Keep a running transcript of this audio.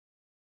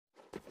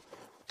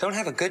Don't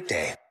have a good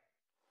day.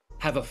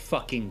 Have a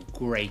fucking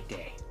great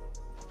day.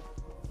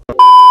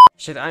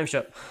 Shit, I'm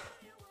shut.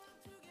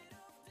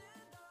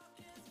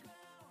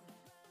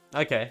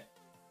 Okay.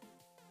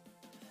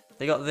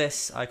 They got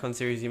this icon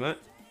series emote.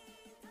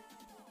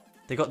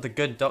 They got the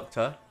Good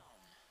Doctor,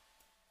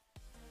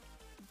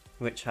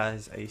 which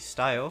has a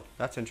style.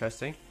 That's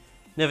interesting.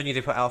 Never knew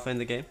they put Alpha in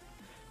the game.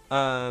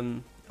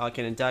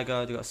 Arcane and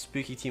Dagger. They got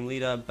Spooky Team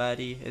Leader.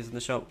 Baddie is in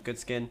the shop. Good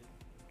skin.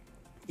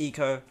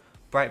 Eco.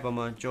 Bright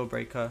Bomber.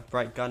 Jawbreaker.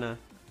 Bright Gunner.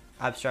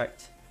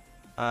 Abstract.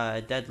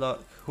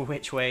 Deadlock.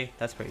 Which Way.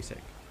 That's pretty sick.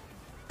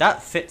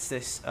 That fits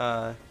this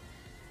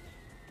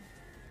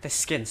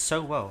skin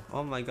so well.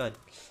 Oh my god.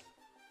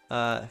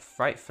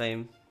 Fright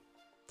Flame.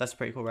 That's a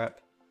pretty cool rap.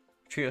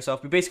 Treat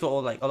Yourself. We basically got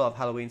all like a lot of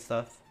Halloween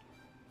stuff.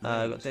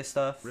 Got this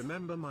stuff.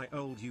 Remember my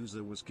old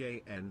user was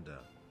gay ender.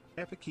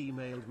 Epic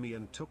emailed me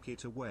and took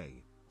it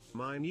away.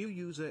 My new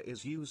user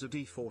is user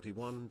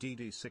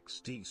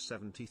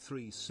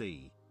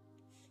D41DD6D73C.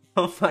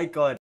 Oh my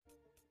god.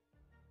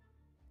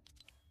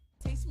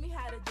 Taste me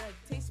how to duck.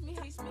 Taste me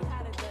how to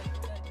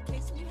duck.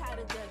 Taste me how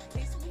to duck.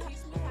 Taste me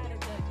how to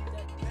duck.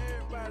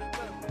 Everybody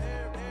love me.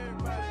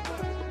 Everybody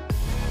love me.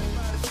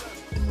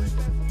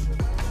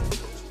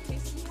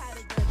 Taste me how to duck. Taste me how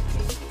to duck.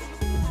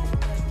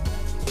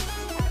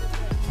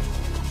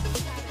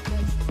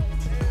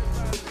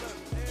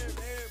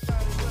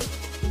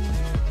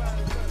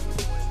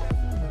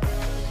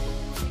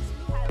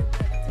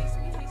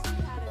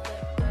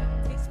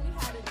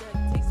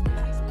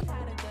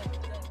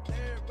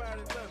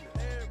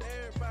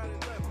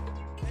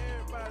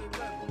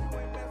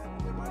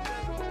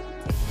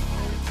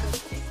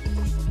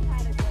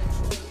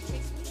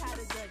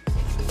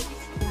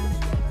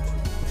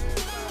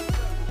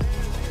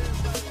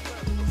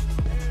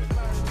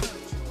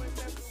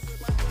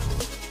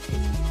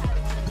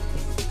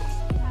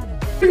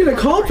 You're gonna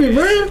copy,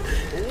 man.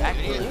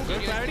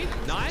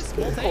 Nice.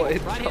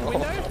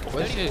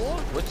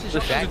 What's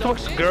his she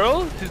talks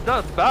girl? She's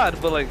not bad,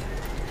 but like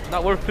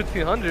not worth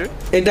 1500.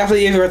 It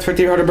definitely is worth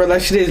 1500, but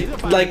like she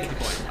is like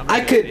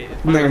I could.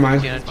 Never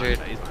mind. You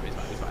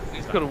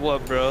could have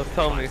what, bro?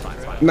 Tell me.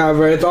 Nah,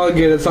 bro, it's all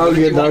good. It's all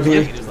good,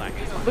 Dougie.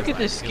 Look at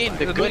this skin,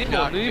 the good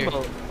doctor.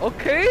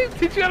 Okay,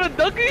 teach you how to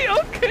Dougie.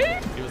 Okay.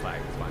 He was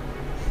like, it's fine.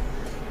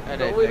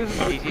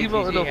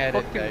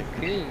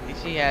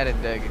 She had a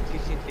Dougie.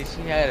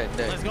 She had a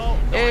Dougie. Let's go.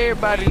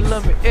 Everybody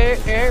love me.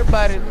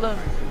 Everybody love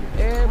me.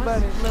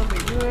 Everybody love me.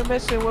 You ain't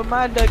messing with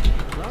my Dougie. She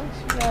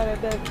had a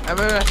Dougie. I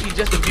remember I see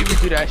Justin Bieber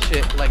do that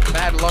shit like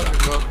mad long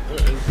ago.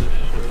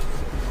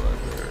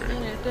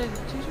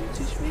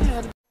 Teach me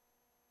how to.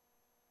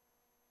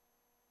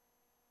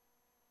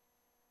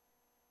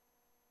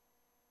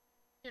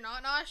 You're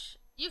not, Nosh?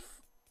 You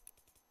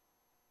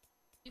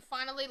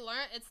finally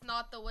learned it's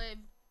not the way.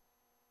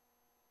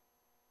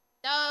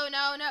 No.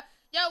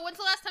 Yo, when's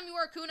the last time you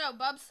wore a Kuno,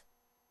 Bubs?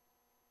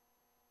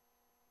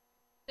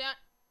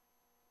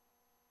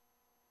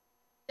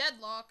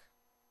 Deadlock.